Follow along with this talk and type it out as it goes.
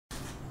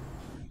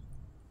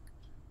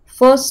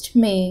1st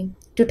May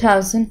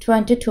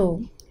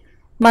 2022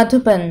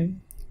 Madhuban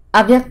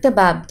Avyakt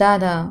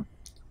BapDada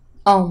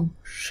Om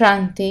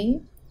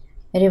Shanti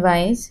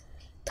Revise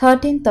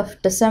 13th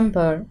of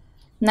December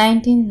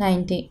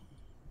 1990.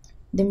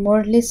 The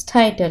Murli's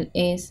title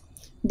is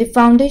The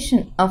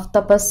Foundation of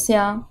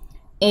Tapasya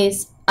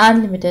is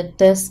Unlimited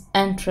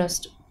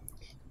Disinterest.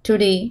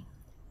 Today,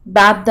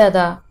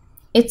 BapDada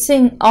is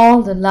seeing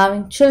all the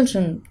loving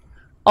children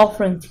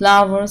offering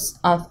flowers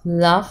of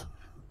love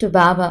to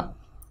Baba.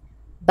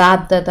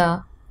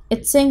 BapDada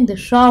is seeing the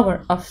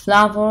shower of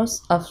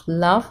flowers of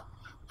love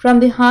from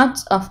the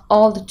hearts of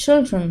all the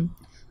children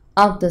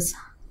of this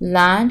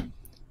land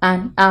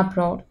and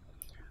abroad.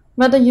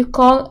 Whether you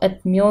call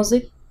it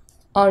music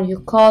or you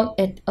call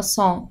it a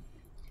song,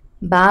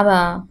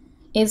 Baba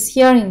is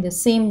hearing the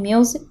same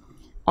music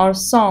or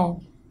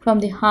song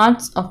from the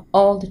hearts of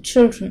all the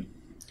children.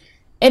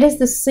 It is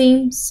the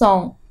same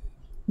song,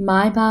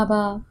 My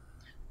Baba.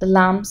 The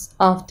lamps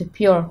of the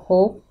pure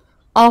hope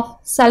of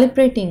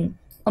celebrating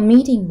a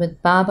meeting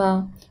with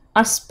Baba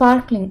are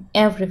sparkling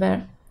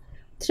everywhere.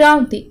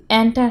 Throughout the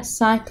entire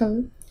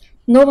cycle,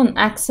 no one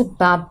except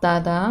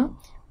BapDada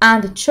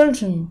and the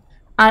children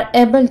are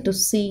able to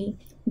see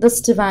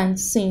this divine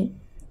scene.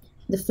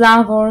 The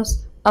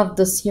flowers of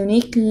this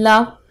unique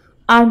love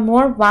are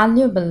more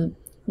valuable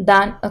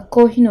than a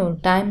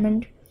Kohinoor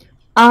diamond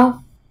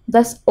of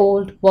this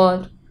old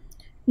world.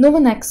 No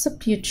one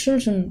except you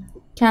children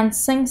can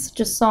sing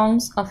such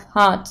songs of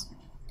heart.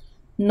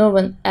 No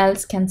one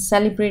else can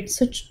celebrate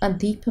such a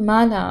deep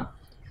mala.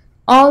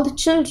 All the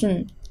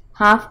children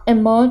have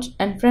emerged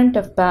in front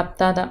of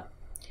BapDada.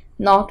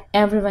 Not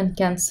everyone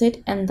can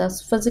sit in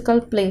this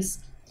physical place,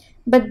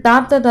 but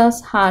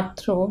BapDada's heart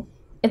throne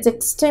is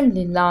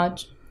extremely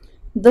large.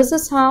 This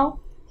is how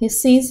he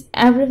sees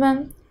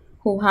everyone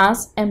who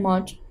has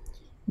emerged.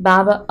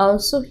 Baba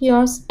also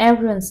hears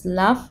everyone's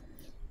love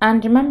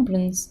and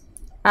remembrance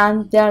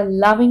and their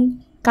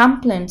loving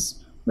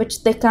complaints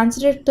which they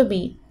consider to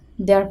be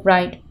their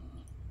right.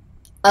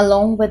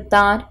 Along with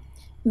that,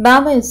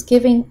 Baba is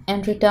giving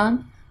in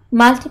return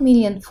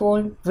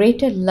multi-million-fold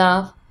greater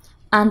love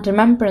and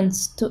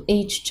remembrance to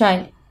each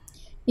child.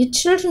 You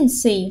children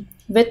say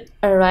with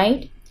a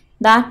right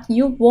that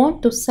you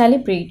want to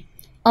celebrate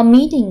a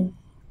meeting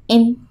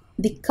in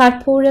the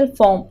corporeal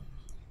form.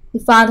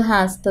 The father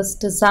has this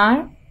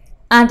desire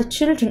and the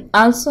children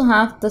also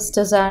have this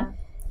desire.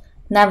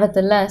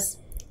 Nevertheless,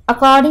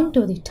 according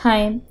to the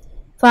time,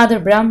 Father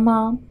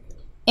Brahma,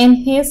 in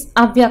his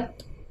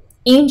Avyakt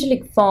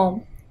angelic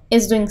form,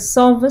 is doing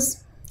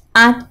service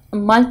at a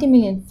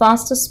multi-million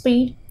faster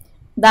speed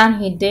than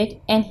he did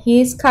in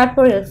his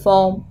corporeal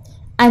form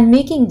and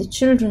making the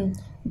children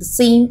the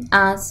same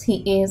as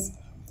he is.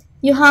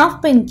 You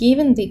have been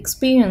given the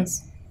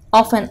experience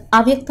of an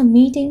Avyakta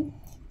meeting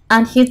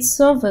and his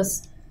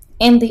service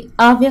in the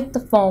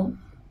Avyakta form,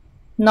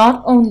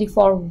 not only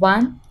for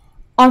 1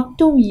 or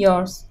 2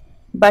 years,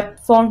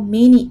 but for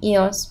many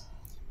years,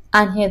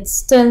 and he is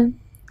still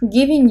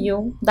giving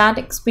you that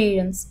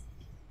experience.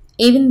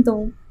 Even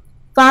though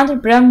Father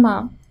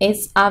Brahma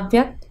is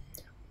Avyakt,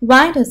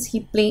 why does he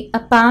play a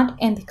part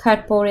in the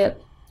corporeal?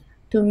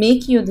 To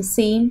make you the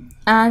same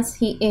as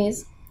he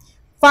is.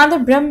 Father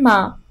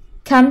Brahma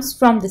comes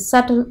from the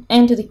subtle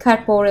into the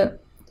corporeal.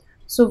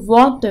 So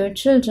what do your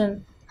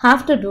children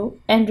have to do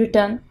in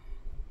return?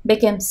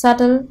 Become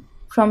subtle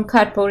from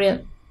corporeal.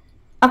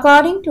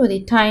 According to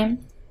the time,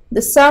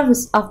 the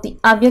service of the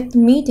Avyakt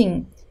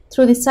meeting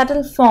through the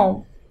subtle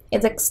form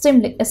is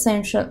extremely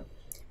essential.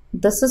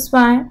 This is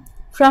why,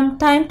 from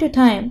time to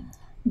time,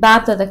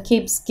 BapDada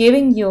keeps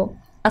giving you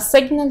a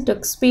signal to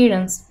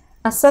experience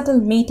a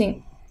subtle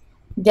meeting.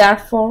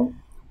 Therefore,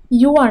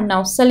 you are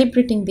now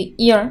celebrating the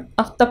year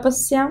of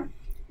Tapasya,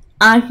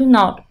 are you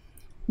not?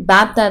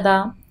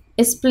 BapDada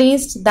is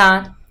pleased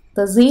that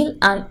the zeal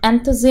and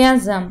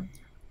enthusiasm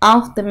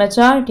of the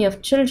majority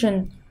of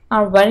children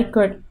are very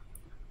good.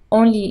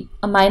 Only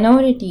a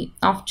minority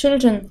of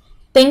children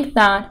think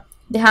that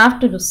they have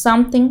to do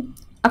something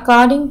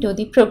according to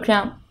the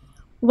program.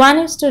 One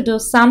is to do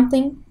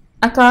something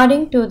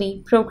according to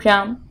the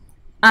program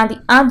and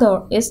the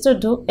other is to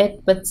do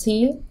it with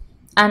zeal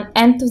and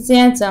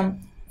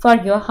enthusiasm for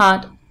your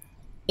heart.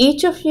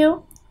 Each of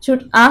you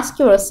should ask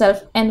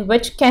yourself, in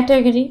which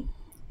category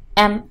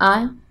am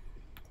I?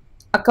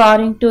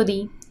 According to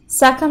the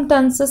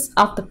circumstances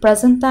of the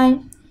present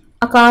time,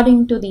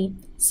 according to the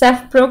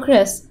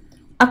self-progress,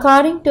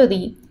 according to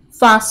the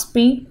fast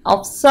speed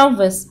of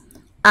service,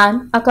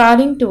 and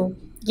according to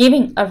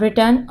giving a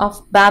return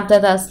of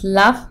BapDada's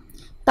love,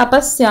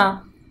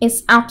 Tapasya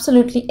is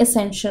absolutely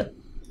essential.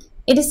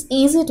 It is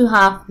easy to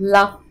have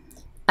love,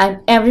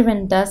 and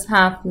everyone does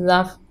have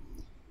love.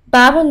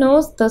 Baba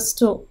knows this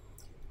too.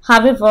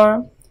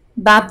 However,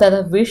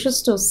 BapDada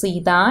wishes to see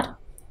that,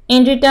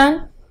 in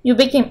return, you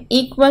become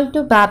equal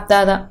to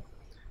BapDada.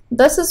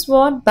 This is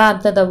what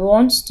BapDada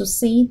wants to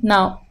see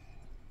now.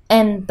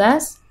 And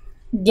thus,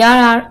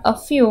 there are a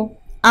few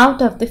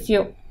out of the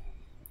few.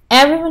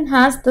 Everyone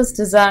has this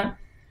desire,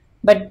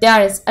 but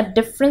there is a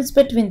difference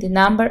between the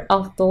number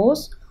of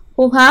those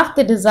who have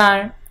the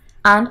desire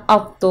and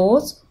of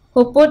those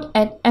who put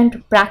it into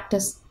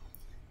practice.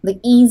 The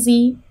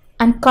easy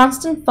and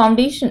constant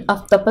foundation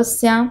of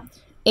tapasya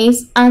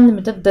is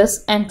unlimited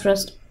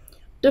disinterest.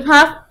 To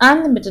have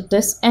unlimited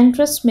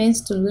disinterest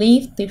means to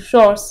leave the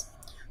shores,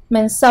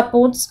 means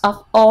supports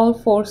of all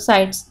four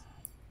sides.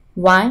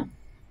 Why?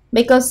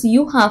 Because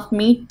you have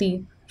made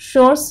the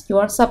shores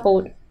your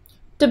support.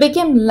 To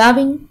become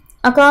loving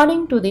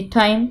according to the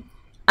time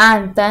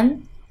and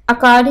then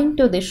according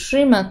to the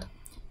Srimad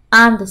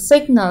and the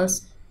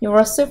signals you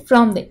receive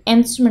from the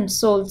instrument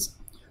souls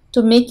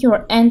to make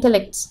your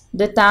intellects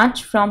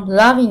detach from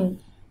loving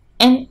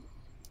in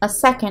a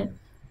second.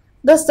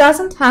 This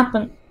doesn't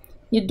happen.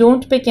 You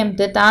don't become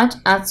detached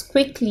as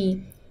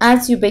quickly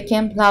as you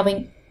become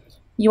loving.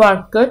 You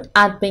are good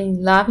at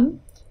being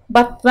loving,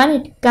 but when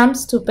it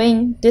comes to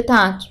being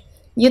detached,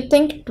 you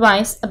think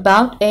twice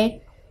about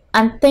it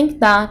and think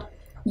that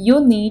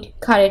you need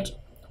courage.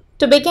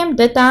 To become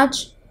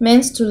detached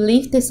means to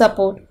leave the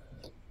support,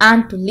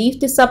 and to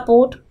leave the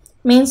support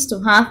means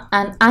to have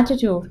an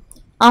attitude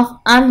of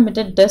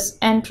unlimited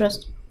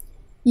disinterest.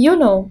 You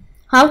know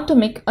how to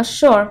make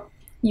assure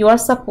your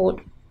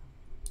support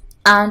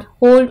and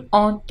hold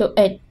on to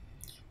it.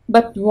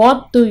 But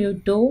what do you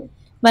do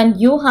when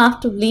you have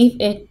to leave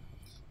it?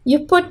 You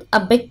put a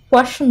big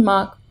question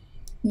mark.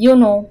 You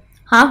know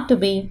how to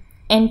be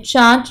in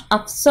charge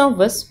of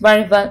service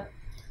very well,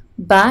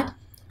 but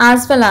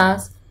as well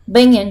as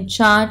being in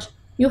charge,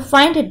 you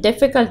find it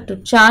difficult to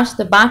charge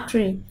the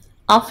battery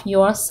of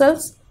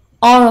yourselves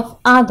or of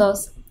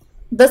others.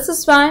 This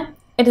is why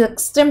it is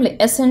extremely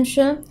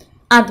essential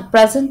at the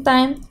present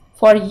time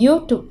for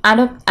you to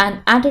adopt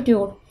an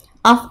attitude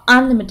of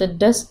unlimited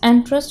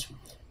disinterest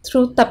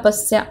through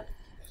tapasya.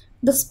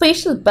 The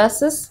special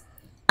basis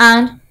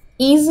and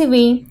easy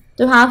way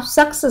to have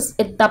success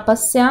in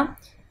tapasya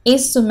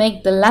is to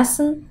make the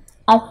lesson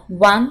of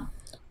one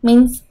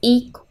means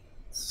ek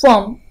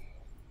firm.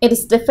 It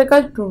is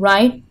difficult to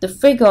write the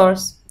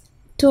figures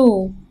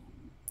 2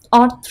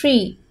 or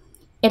 3.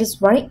 It is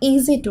very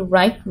easy to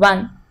write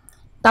 1.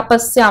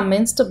 Tapasya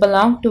means to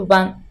belong to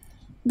one.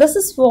 This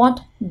is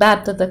what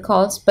BapDada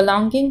calls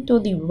belonging to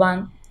the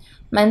one,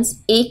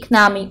 means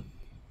eknami.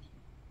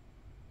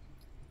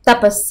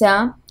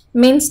 Tapasya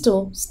means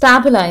to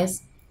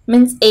stabilize,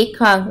 means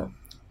ekagra,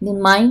 the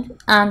mind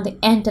and the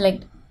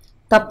intellect.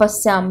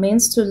 Tapasya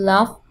means to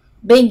love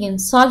being in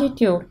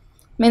solitude,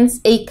 means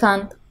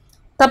ekant.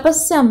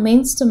 Tapasya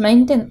means to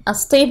maintain a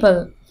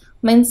stable,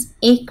 means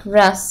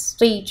ekras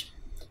stage.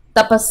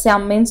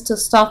 Tapasya means to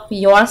stop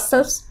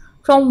yourselves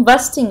from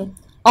wasting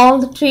all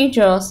the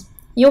treasures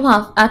you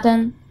have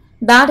attained,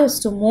 that is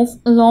to move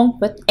along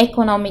with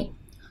economy.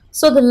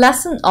 So the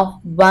lesson of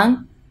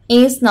one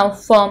is now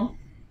firm,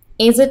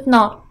 is it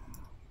not?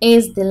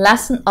 Is the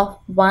lesson of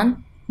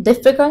one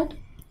difficult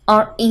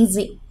or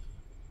easy?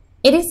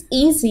 It is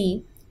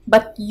easy,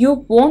 but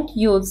you won't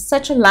use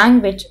such a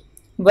language,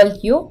 will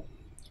you?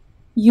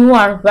 You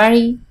are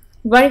very,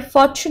 very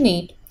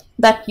fortunate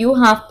that you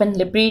have been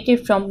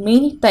liberated from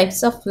many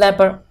types of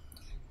labor.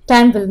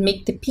 Time will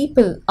make the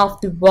people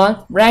of the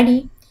world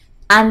ready,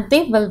 and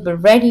they will be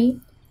ready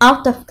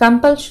out of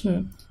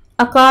compulsion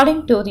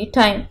according to the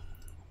time,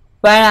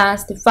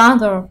 whereas the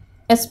Father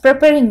is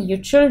preparing you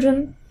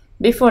children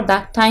before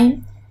that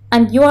time,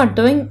 and you are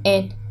doing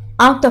it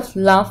out of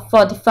love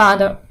for the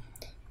Father.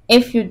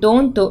 If you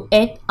don't do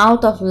it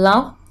out of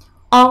love,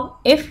 or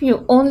if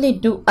you only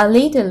do a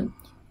little,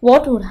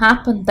 what would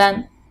happen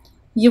then?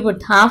 You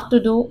would have to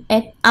do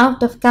it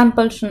out of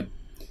compulsion.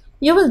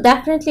 You will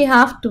definitely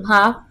have to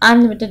have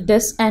unlimited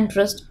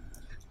disinterest.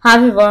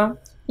 However,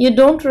 you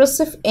don't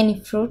receive any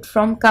fruit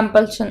from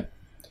compulsion.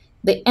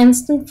 The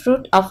instant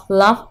fruit of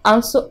love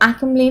also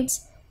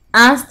accumulates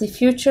as the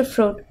future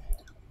fruit.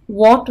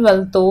 What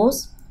will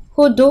those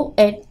who do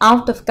it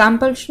out of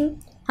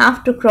compulsion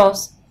have to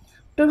cross?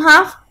 To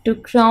have to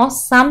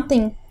cross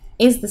something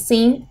is the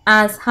same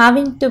as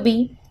having to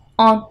be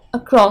on a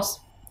cross.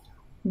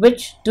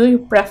 Which do you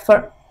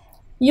prefer?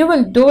 You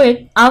will do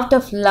it out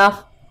of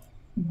love.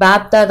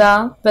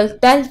 BapDada will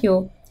tell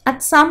you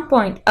at some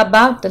point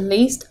about the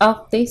list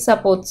of the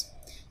supports.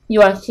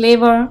 You are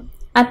clever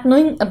at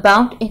knowing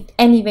about it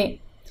anyway,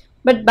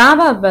 but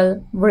Baba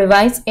will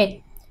revise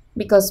it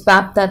because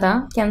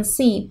BapDada can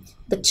see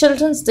the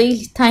children's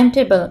daily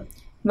timetable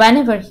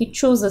whenever he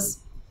chooses.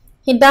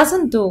 He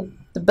doesn't do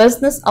the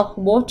business of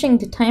watching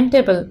the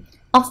timetable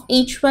of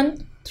each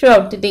one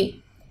throughout the day.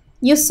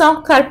 You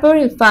saw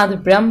corporeal Father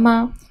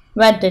Brahma,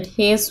 where did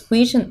his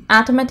vision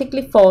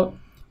automatically fall?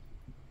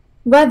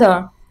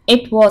 Whether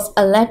it was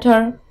a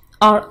letter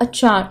or a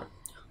chart,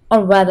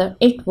 or whether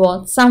it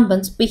was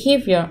someone's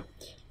behavior,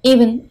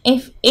 even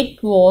if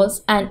it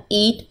was an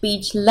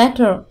 8-page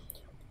letter,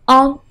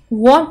 on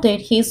what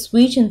did his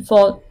vision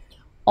fall,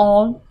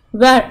 or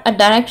where a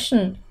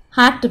direction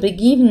had to be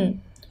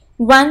given,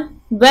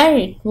 when where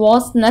it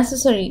was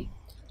necessary.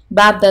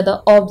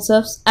 BapDada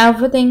observes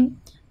everything,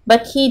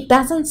 but he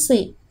doesn't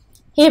see.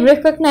 He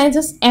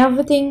recognizes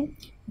everything,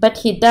 but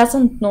he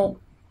doesn't know.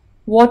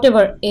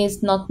 Whatever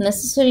is not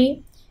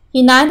necessary,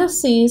 He neither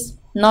sees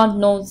nor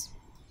knows.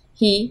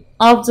 He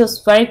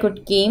observes very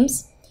good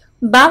games.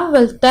 Baba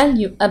will tell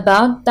you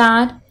about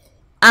that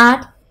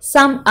at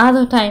some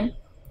other time.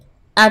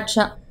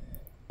 Acha,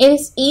 it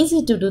is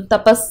easy to do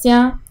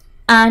tapasya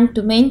and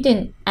to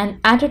maintain an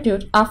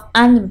attitude of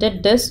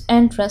unlimited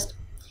disinterest.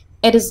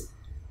 It is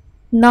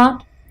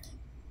not.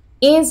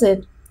 Is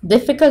it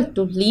difficult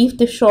to leave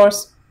the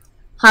shores?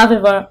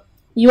 However,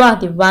 you are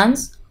the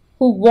ones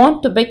who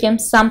want to become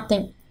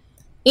something.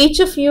 Each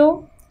of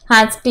you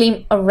has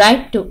claimed a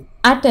right to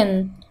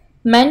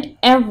attainment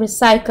every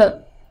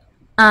cycle,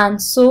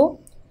 and so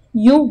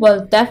you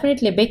will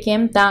definitely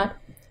become that.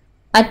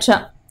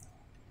 Acha,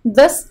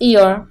 this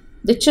year,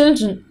 the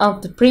children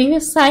of the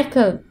previous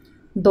cycle,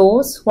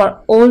 those who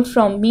are old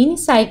from many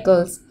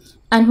cycles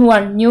and who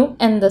are new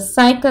in the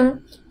cycle,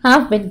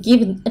 have been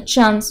given a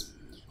chance.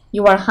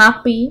 You are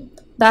happy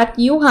that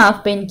you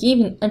have been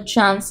given a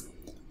chance,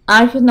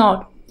 are you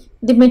not?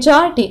 The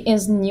majority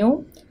is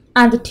new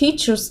and the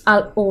teachers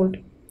are old.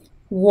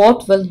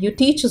 What will you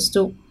teachers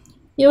do?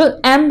 You will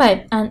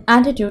imbibe an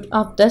attitude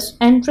of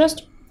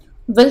disinterest,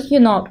 will you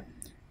not?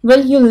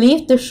 Will you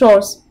leave the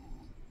shores?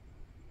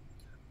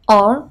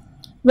 Or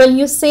will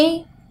you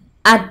say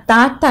at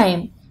that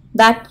time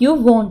that you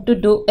want to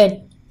do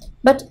it,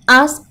 but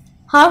ask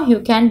how you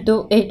can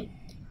do it?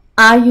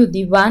 Are you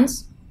the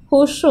ones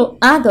who show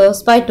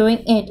others by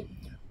doing it?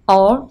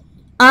 Or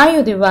are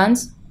you the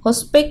ones who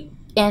speak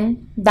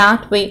in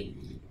that way?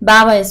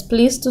 Baba is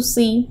pleased to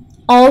see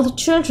all the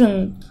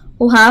children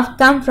who have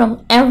come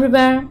from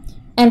everywhere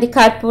in the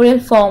corporeal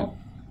form.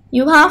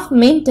 You have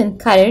maintained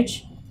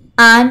courage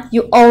and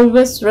you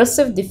always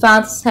receive the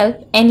Father's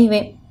help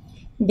anyway.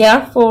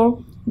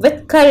 Therefore,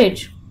 with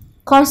courage,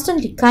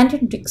 constantly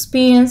continue to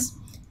experience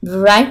the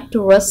right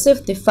to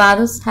receive the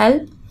Father's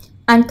help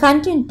and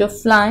continue to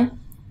fly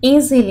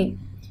easily.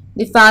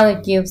 The Father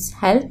gives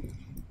help,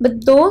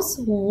 but those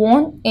who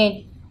want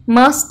it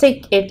must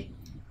take it.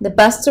 The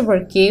bestower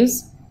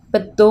gives,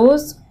 but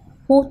those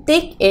who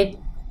take it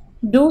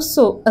do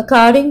so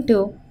according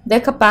to their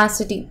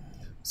capacity.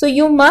 So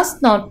you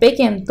must not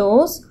become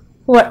those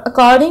who are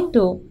according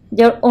to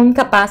their own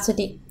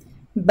capacity,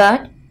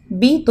 but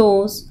be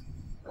those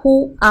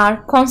who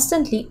are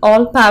constantly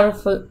all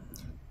powerful.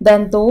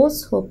 Then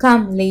those who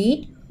come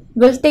late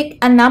will take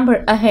a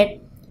number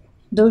ahead.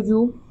 Do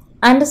you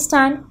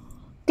understand?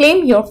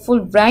 Claim your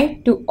full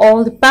right to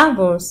all the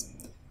powers.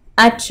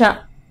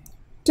 Acha,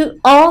 to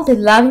all the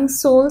loving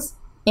souls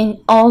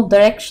in all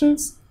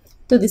directions,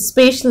 to the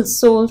spatial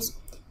souls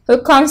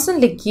who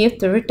constantly give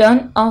the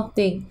return of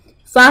the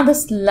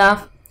Father's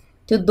love,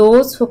 to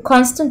those who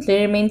constantly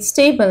remain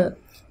stable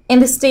in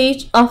the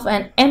stage of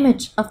an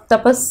image of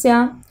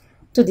tapasya,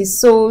 to the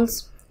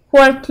souls who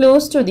are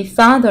close to the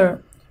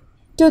Father,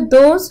 to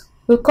those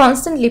who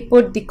constantly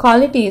put the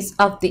qualities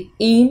of the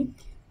aim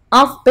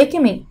of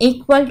becoming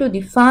equal to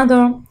the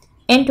Father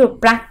into a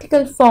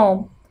practical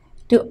form,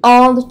 to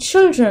all the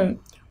children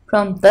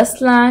from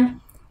this land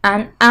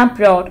and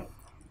abroad,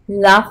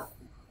 love,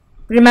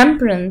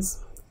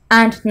 remembrance,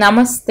 and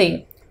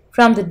namaste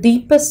from the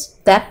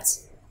deepest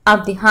depths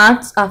of the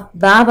hearts of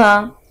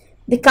Baba,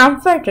 the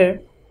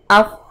comforter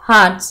of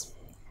hearts.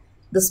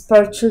 The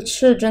spiritual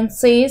children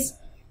says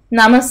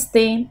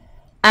namaste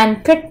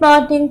and good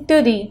morning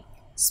to the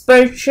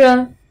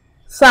spiritual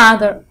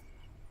father.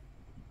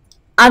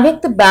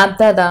 Avyakt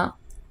BapDada,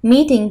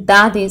 meeting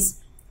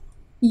daddies.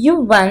 You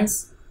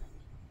once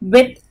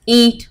with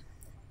 8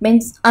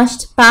 means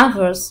Asht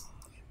powers.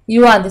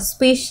 You are the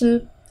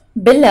special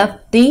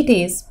beloved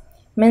deities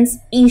means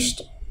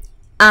Isht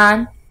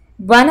and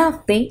one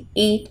of the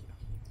 8.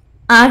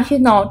 Are you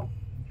not?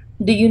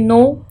 Do you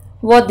know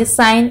what the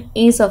sign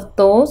is of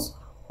those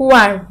who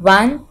are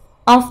one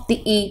of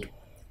the 8?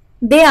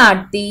 They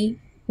are the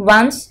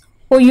ones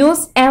who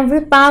use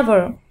every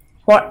power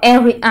for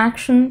every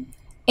action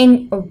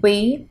in a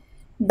way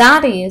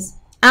that is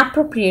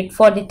appropriate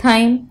for the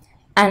time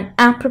and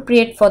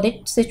appropriate for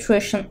the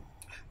situation.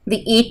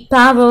 The 8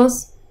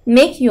 powers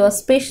make you a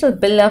special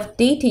beloved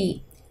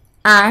deity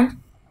and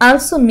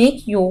also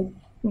make you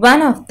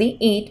one of the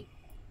 8.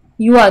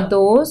 You are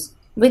those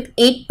with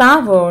 8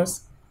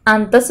 powers,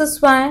 and this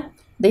is why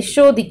they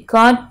show the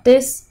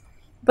goddess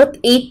with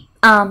 8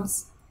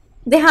 arms.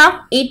 They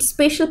have 8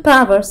 special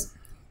powers.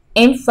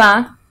 In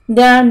fact,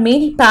 there are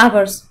many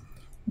powers,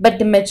 but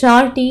the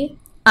majority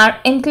are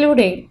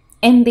included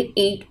in the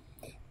 8.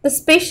 The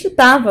special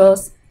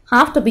powers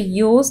have to be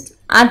used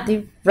at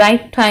the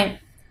right time.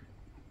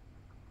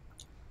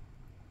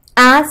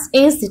 As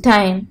is the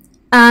time,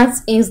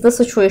 as is the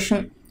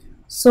situation,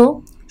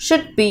 so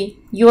should be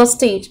your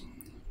state.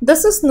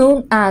 This is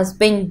known as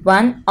being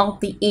one of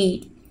the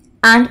 8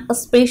 and a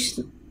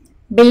special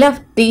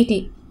beloved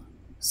deity.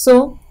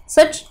 So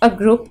such a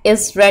group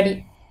is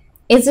ready,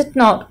 is it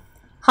not?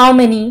 How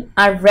many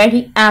are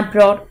ready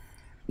abroad?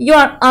 You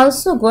are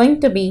also going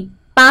to be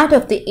part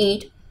of the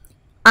 8,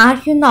 are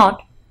you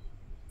not?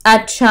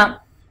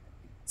 Acha.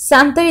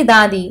 Santari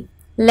Dadi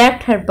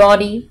left her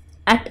body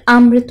at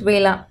Amrit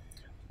Vela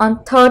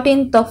on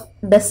 13th of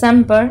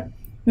December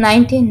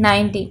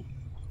 1990.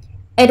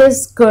 It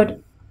is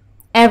good.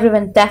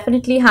 Everyone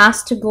definitely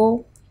has to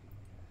go.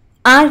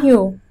 Are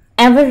you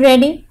ever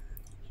ready?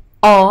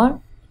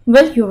 Or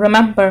will you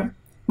remember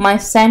my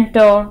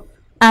center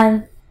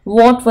and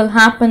what will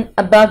happen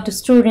about the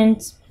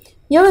students?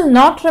 You will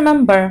not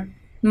remember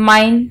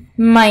mine.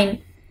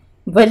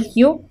 Will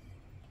you?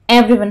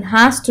 Everyone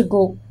has to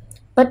go,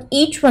 but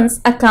each one's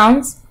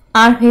accounts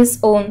are his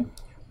own.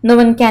 No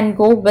one can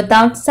go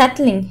without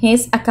settling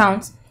his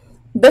accounts.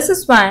 This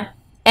is why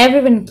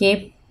everyone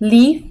gave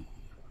leave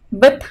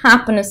with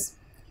happiness.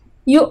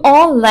 You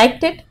all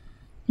liked it,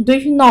 do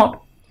you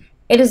not?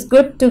 It is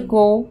good to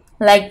go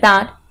like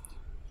that.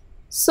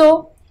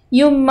 So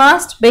you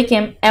must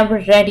become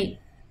ever ready.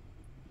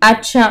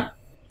 Acha,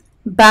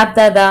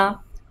 BapDada,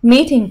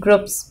 meeting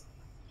groups.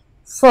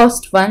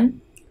 First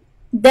one,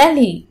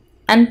 Delhi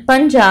and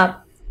Punjab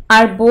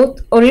are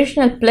both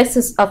original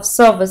places of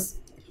service.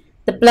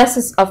 The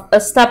places of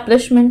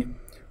establishment,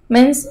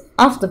 means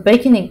of the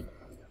beginning,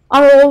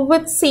 are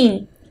always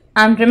seen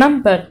and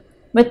remembered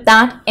with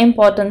that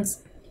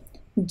importance,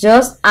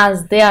 just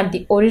as they are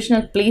the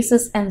original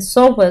places and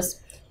servers.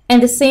 In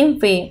the same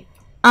way,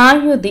 are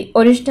you the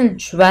original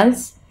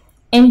jewels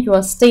in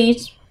your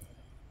stage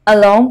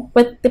along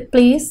with the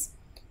place?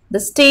 The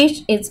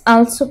stage is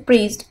also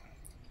praised.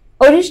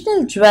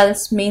 Original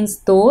jewels means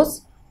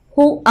those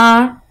who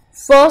are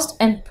first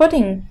in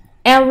putting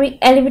every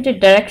elevated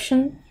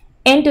direction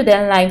into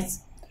their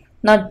lives,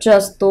 not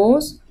just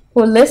those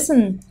who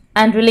listen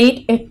and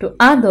relate it to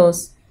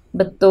others,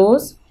 but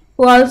those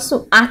who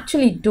also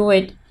actually do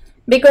it,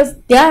 because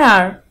there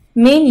are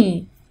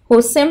many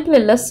who simply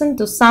listen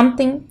to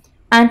something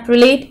and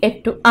relate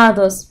it to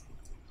others,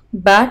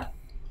 but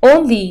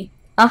only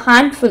a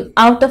handful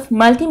out of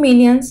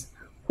multi-millions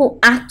who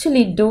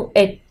actually do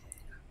it.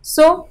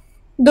 So,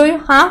 do you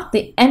have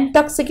the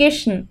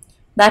intoxication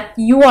that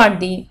you are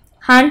the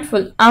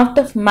handful out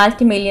of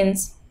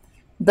multi-millions?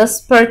 The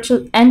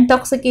spiritual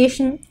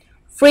intoxication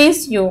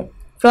frees you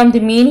from the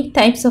many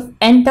types of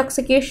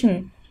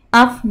intoxication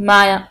of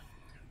Maya.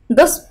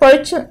 The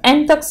spiritual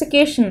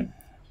intoxication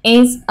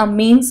is a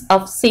means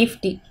of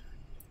safety.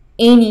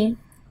 Any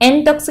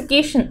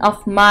intoxication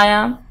of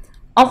Maya,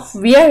 of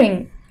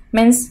wearing,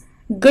 means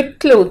good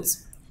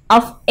clothes,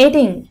 of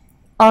eating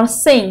or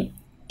saying,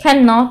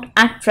 cannot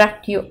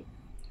attract you.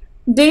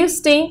 Do you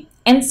stay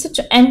in such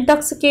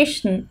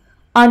intoxication,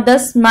 or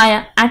does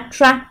Maya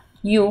attract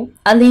you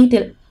a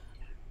little?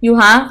 You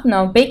have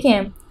now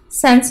become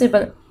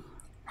sensible,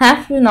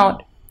 have you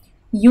not?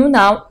 You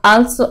now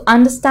also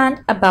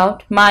understand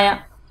about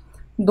Maya.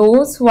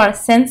 Those who are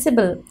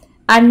sensible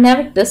are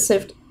never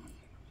deceived.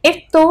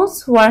 If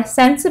those who are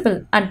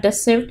sensible are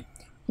deceived,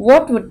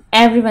 what would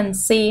everyone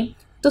say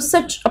to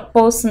such a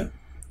person?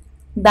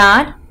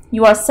 That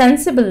you are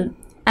sensible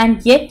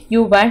and yet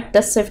you were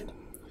deceived.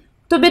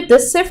 To be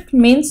deceived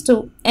means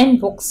to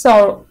invoke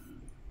sorrow.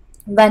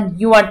 When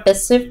you are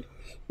deceived,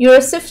 you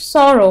receive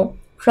sorrow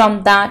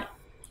from that.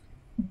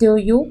 Do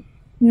you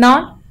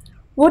not?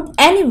 Would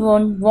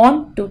anyone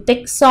want to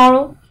take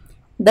sorrow?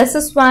 This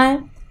is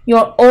why you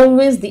are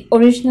always the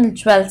original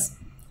jewels.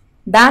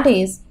 That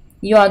is,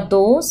 you are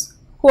those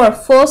who are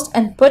first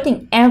in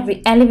putting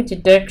every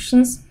elevated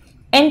directions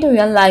into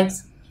your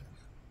lives.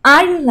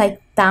 Are you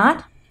like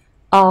that?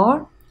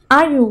 Or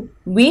are you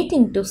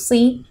waiting to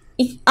see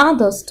if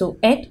others do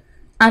it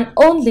and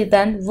only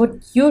then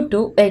would you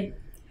do it?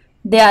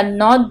 They are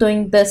not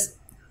doing this.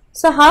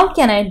 So how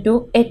can I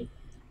do it?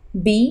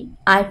 Be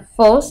I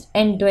first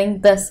in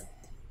doing this.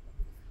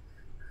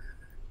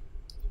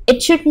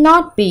 It should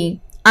not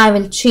be, I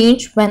will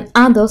change when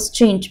others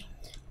change.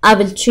 I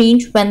will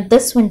change when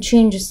this one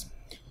changes.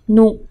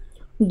 No,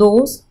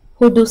 those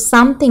who do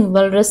something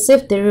will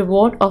receive the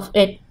reward of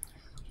it.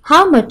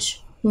 How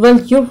much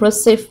will you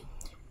receive?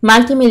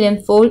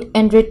 Multi-million fold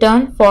in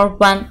return for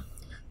one.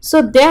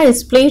 So there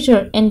is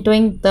pleasure in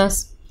doing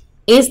this.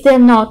 Is there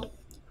not?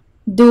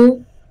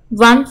 Do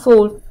one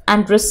fold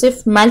and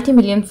receive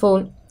multi-million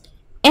fold.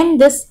 In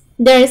this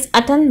there is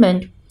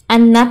attainment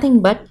and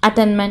nothing but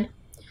attainment.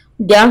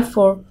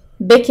 Therefore,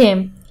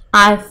 became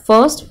I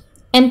first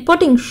in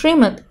putting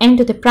Srimad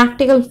into the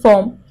practical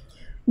form.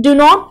 Do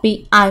not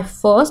be I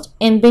first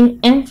in being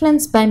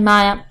influenced by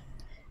Maya,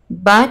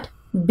 but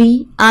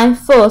be I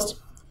first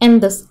in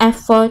this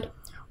effort,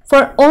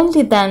 for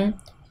only then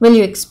will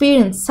you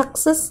experience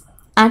success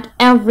at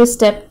every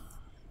step.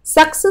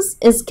 Success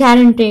is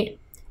guaranteed.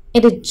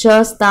 It is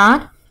just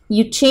that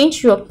you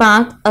change your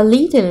path a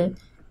little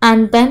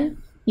and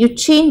then you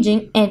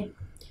changing it.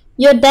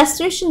 Your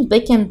destination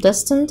became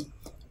distant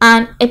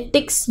and it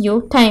takes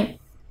you time.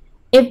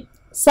 If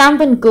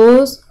someone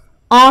goes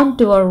on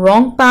to a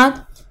wrong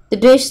path, the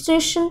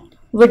destination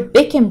would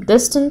become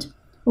distant,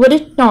 would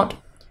it not?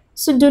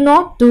 So do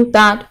not do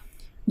that.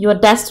 Your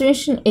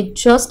destination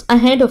is just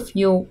ahead of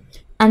you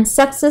and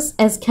success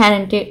is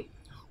guaranteed.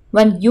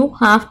 When you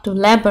have to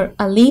labor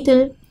a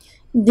little,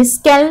 the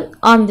scale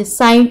on the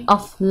side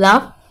of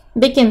love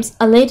becomes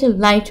a little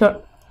lighter.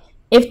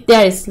 If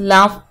there is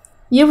love,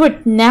 you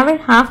would never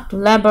have to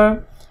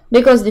labor,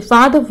 because the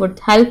Father would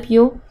help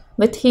you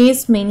with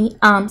his many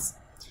arms.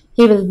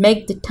 He will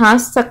make the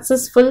task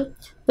successful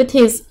with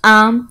his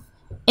arm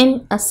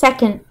in a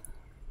second.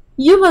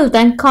 You will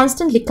then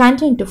constantly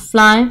continue to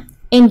fly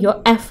in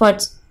your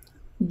efforts.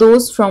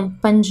 Those from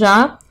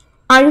Punjab,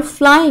 are you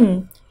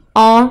flying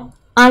or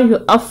are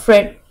you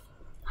afraid?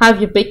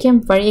 Have you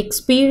become very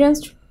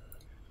experienced?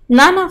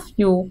 None of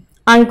you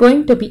are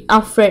going to be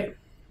afraid.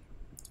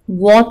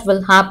 What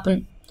will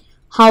happen?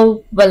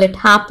 How will it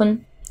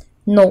happen?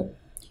 No.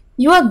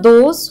 You are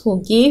those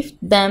who gave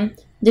them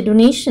the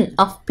donation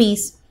of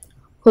peace.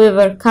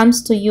 Whoever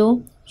comes to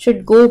you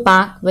should go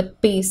back with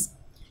peace.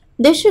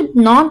 They should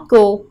not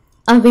go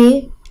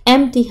away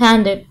empty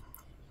handed.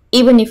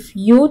 Even if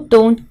you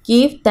don't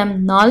give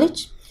them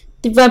knowledge,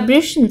 the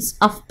vibrations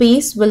of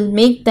peace will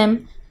make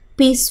them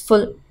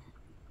peaceful.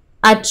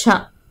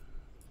 Acha.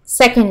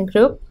 Second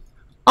group,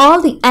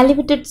 all the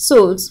elevated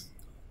souls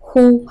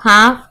who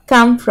have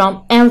come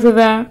from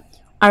everywhere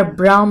are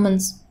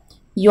Brahmins.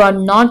 You are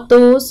not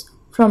those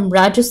from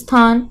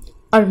Rajasthan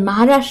or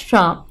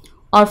Maharashtra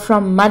or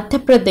from Madhya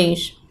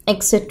Pradesh,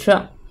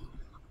 etc.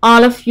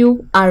 All of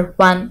you are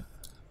one.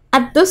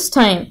 At this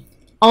time,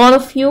 all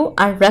of you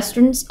are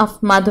residents of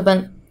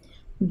Madhuban.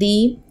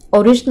 The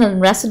original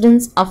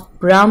residence of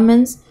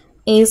Brahmins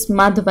is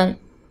Madhuban.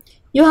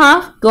 You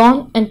have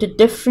gone into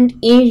different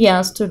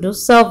areas to do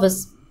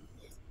service.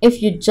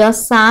 If you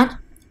just sat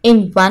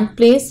in one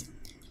place,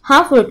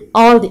 how would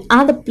all the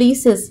other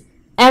places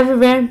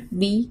everywhere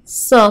be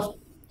served?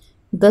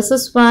 This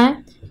is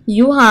why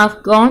you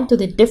have gone to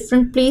the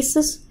different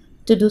places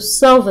to do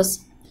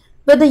service,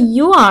 whether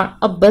you are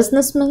a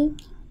businessman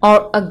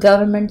or a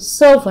government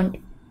servant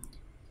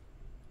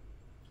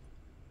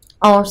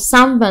or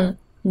someone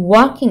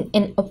working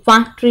in a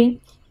factory.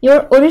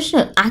 Your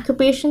original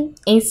occupation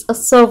is a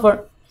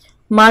server.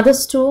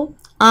 Mothers too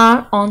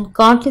are on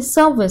godly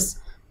service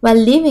while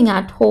living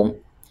at home.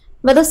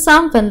 Whether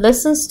someone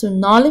listens to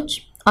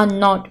knowledge or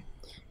not,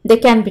 they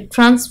can be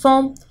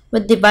transformed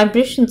with the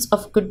vibrations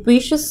of good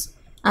wishes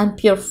and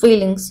pure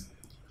feelings.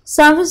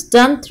 Service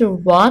done through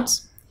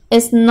words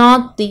is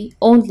not the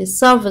only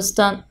service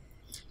done.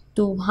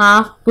 To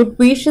have good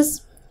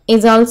wishes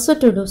is also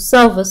to do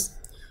service.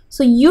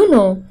 So you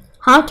know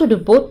how to do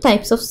both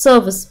types of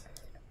service.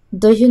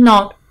 Do you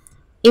not?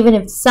 Even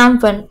if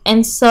someone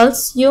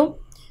insults you,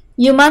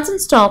 you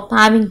mustn't stop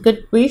having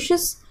good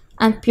wishes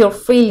and pure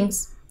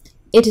feelings.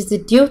 It is the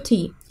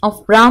duty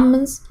of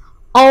Brahmins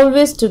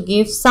always to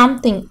give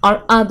something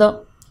or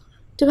other.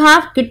 To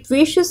have good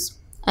wishes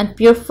and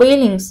pure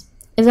feelings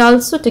is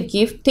also to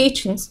give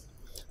teachings.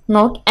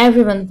 Not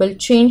everyone will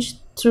change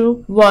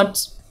through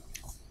words.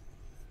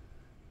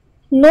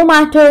 No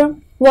matter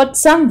what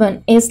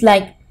someone is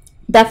like,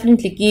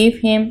 definitely give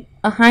him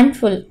a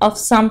handful of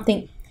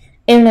something,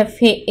 even if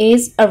he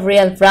is a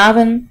real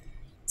Ravan.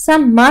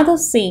 Some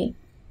mothers say,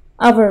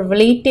 our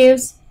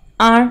relatives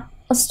are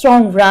a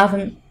strong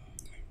Ravan.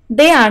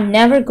 They are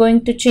never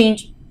going to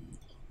change.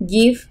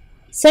 Give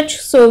such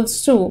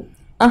souls too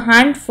a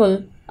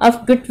handful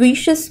of good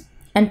wishes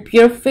and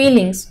pure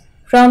feelings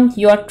from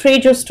your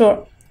treasure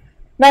store.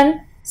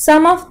 When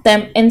some of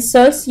them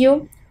insults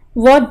you,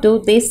 what do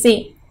they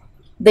say?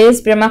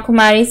 There's Brahma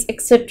Kumaris,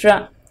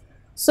 etc.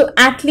 So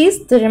at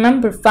least they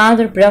remember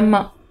Father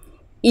Brahma.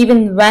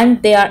 Even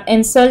when they are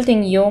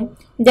insulting you,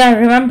 they are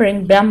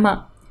remembering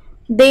Brahma.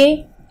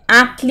 They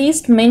at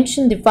least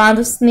mention the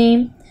Father's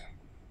name,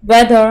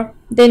 whether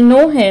they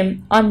know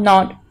him or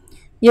not.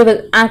 You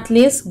will at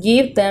least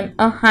give them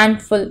a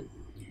handful.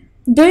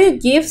 Do you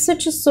give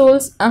such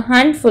souls a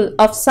handful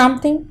of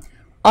something,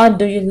 or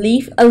do you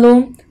leave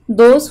alone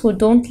those who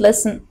don't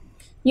listen?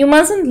 You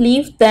mustn't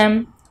leave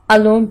them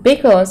alone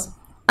because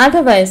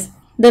otherwise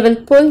they will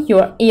pull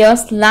your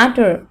ears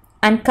later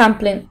and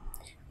complain.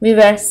 We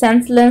were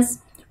senseless.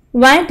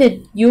 Why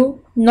did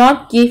you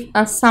not give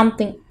us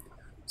something?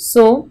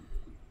 So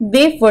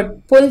they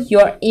would pull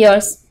your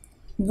ears,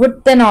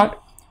 would they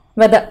not?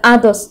 Whether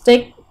others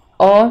take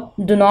or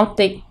do not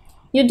take,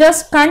 you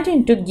just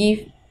continue to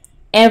give.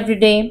 Every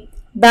day,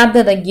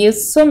 BapDada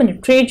gives so many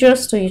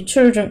treasures to your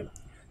children.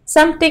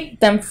 Some take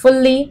them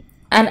fully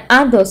and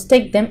others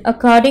take them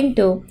according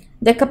to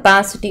their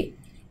capacity.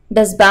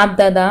 Does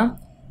BapDada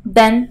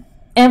then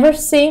ever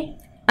say,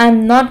 I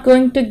am not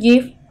going to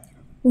give?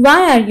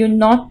 Why are you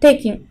not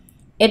taking?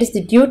 It is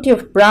the duty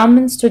of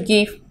Brahmins to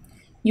give.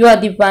 You are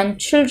the one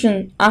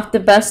children of the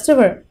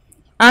bestower,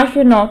 are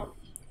you not?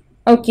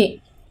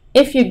 Okay,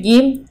 if you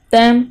give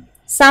them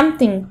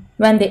something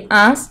when they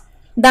ask,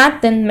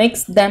 that then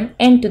makes them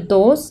into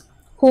those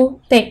who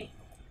take.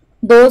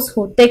 Those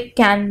who take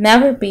can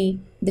never be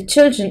the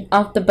children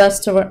of the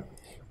bestower.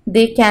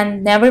 They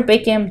can never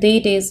become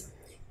deities.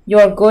 You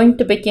are going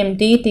to become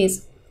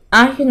deities,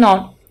 are you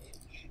not?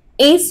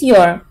 Is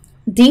your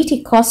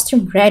deity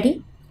costume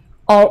ready?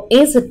 Or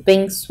is it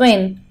being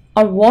sewed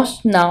or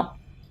washed now?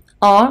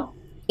 Or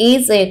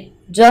is it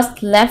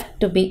just left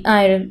to be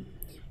ironed?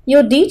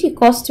 Your deity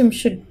costume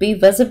should be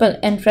visible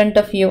in front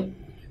of you.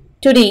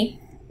 Today,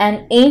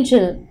 an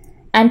angel,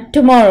 and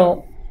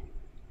tomorrow,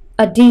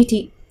 a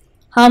deity.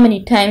 How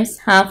many times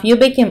have you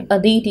become a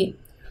deity?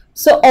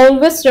 So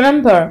always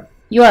remember,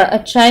 you are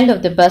a child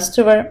of the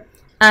bestower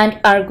and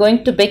are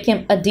going to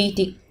become a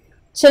deity.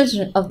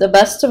 Children of the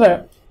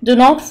bestower, do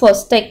not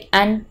first take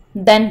and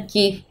then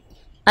give.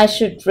 I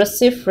should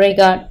receive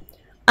regard.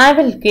 I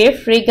will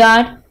give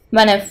regard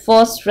when I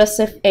first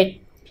receive it.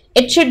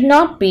 It should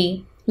not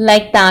be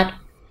like that.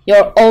 You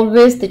are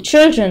always the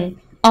children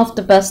of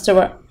the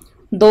bestower.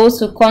 Those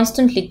who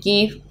constantly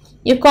give,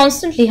 you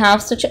constantly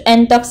have such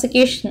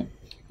intoxication,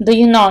 do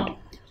you not?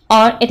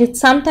 Or it is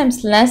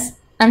sometimes less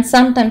and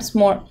sometimes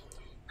more.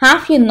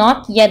 Have you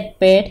not yet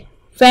bid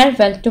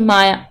farewell to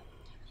Maya?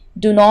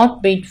 Do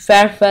not bid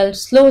farewell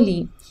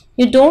slowly.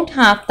 You don't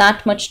have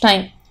that much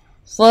time.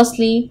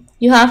 Firstly,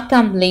 you have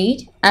come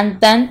late,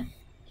 and then,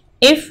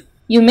 if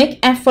you make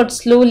effort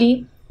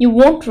slowly, you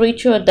won't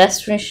reach your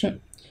destination.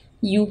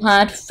 You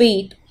had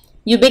faith,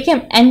 you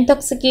became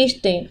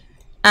intoxicated,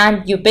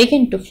 and you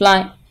begin to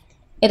fly.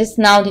 It is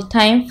now the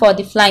time for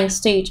the flying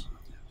stage.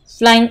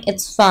 Flying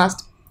is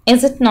fast,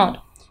 is it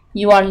not?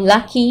 You are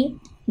lucky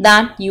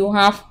that you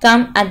have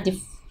come at the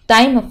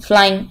time of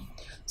flying.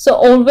 So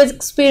always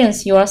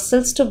experience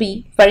yourselves to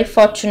be very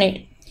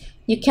fortunate.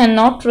 You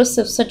cannot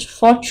receive such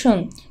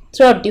fortune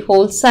throughout the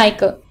whole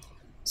cycle.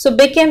 So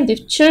become the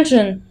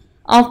children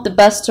of the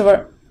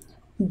bestower.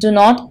 Do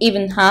not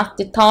even have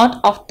the thought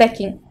of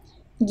taking.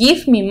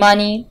 Give me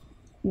money,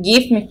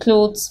 give me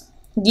clothes,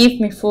 give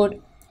me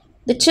food.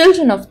 The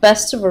children of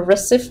bestower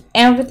receive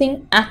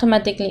everything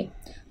automatically.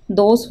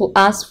 Those who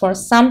ask for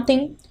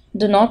something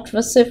do not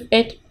receive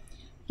it.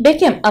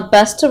 Become a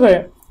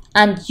bestower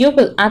and you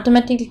will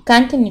automatically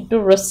continue to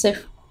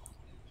receive.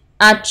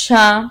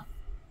 Acha,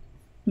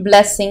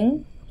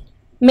 blessing.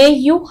 May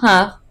you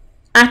have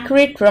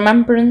accurate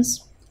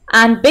remembrance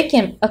and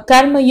become a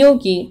karma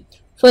yogi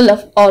full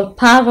of all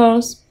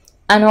powers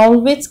and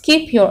always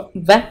keep your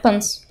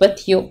weapons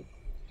with you.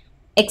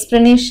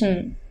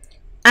 Explanation.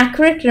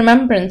 Accurate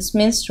remembrance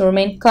means to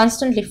remain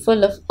constantly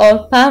full of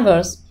all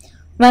powers.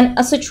 When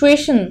a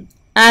situation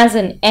as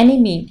an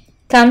enemy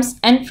comes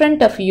in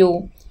front of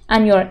you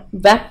and your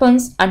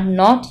weapons are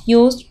not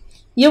used,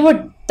 you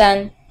would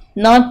then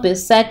not be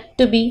said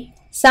to be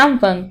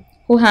someone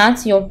who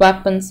has your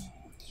weapons.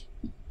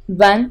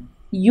 When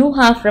you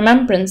have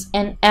remembrance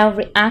in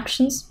every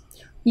actions,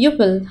 you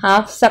will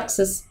have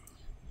success.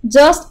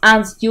 Just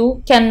as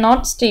you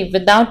cannot stay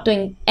without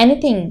doing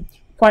anything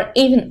for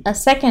even a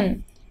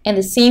second, in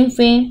the same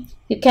way,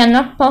 you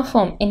cannot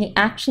perform any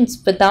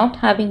actions without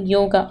having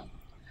yoga.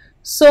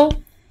 So,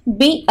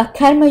 be a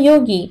karma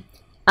yogi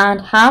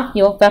and have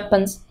your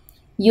weapons.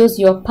 Use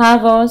your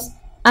powers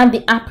at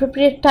the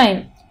appropriate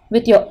time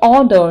with your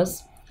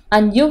orders,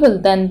 and you will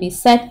then be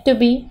said to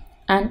be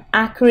an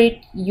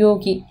accurate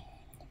yogi.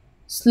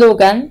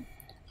 Slogan.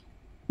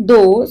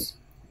 Those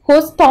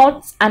whose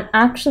thoughts and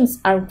actions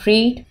are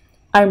great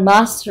are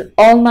Master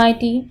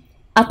Almighty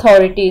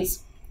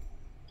authorities.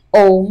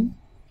 Om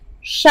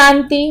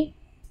Shanti